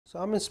So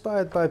I'm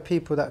inspired by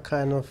people that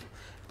kind of,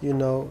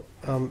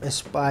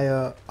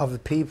 inspire other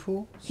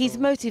people. He's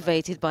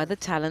motivated by the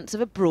talents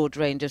of a broad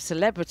range of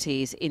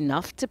celebrities,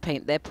 enough to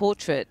paint their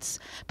portraits.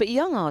 But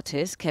young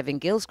artist Kevin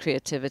Gill's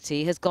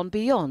creativity has gone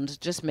beyond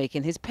just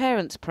making his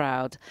parents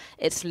proud.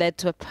 It's led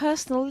to a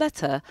personal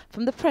letter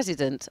from the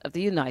President of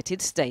the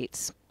United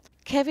States.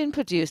 Kevin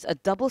produced a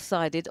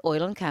double-sided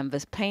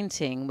oil-on-canvas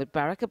painting with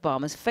Barack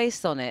Obama's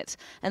face on it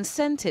and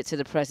sent it to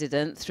the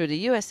President through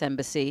the US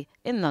Embassy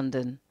in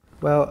London.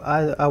 Well,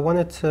 I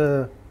wanted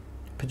to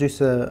produce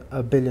a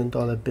 $1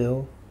 billion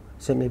bill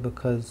simply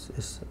because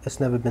it's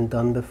never been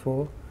done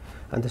before,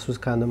 and this was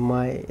kind of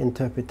my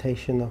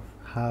interpretation of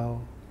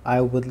how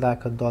I would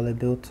like a dollar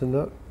bill to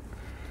look.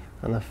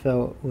 And I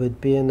felt with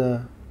being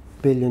a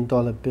 $1 billion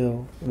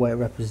bill, what it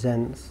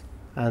represents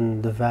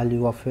and the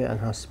value of it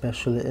and how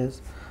special it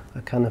is,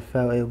 I kind of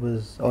felt it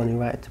was only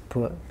right to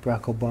put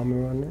Barack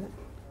Obama on it.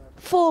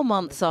 4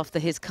 months after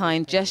his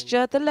kind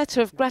gesture, the letter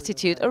of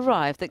gratitude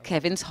arrived at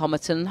Kevin's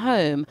Homerton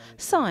home,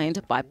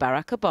 signed by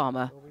Barack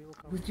Obama.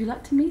 Would you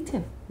like to meet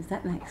him? Is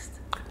that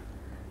next?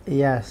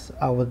 Yes,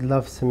 I would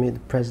love to meet the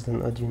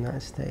President of the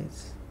United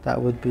States.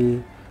 That would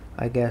be,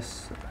 I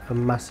guess, a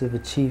massive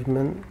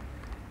achievement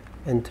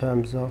in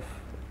terms of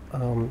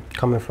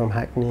coming from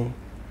Hackney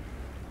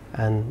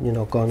and,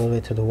 going all the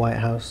way to the White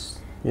House,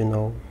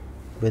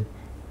 with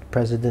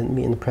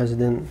meeting the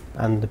President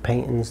and the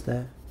paintings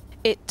there.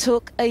 It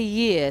took a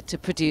year to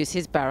produce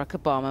his Barack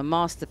Obama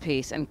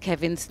masterpiece, and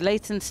Kevin's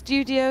Leyton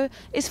studio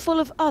is full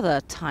of other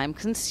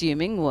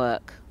time-consuming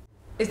work.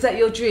 Is that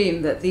your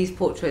dream, that these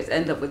portraits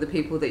end up with the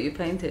people that you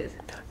painted?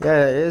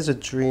 Yeah, it is a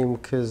dream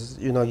because,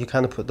 you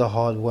kind of put the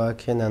hard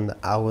work in and the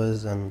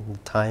hours and the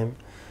time,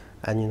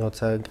 and,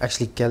 to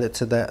actually get it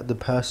to the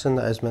person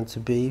that it's meant to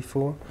be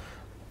for,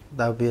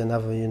 that would be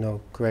another,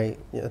 great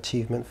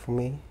achievement for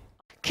me.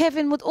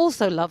 Kevin would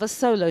also love a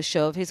solo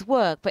show of his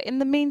work, but in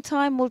the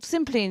meantime will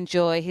simply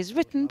enjoy his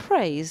written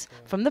praise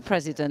from the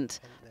President.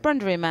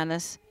 Brenda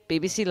Emmanus,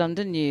 BBC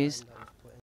London News.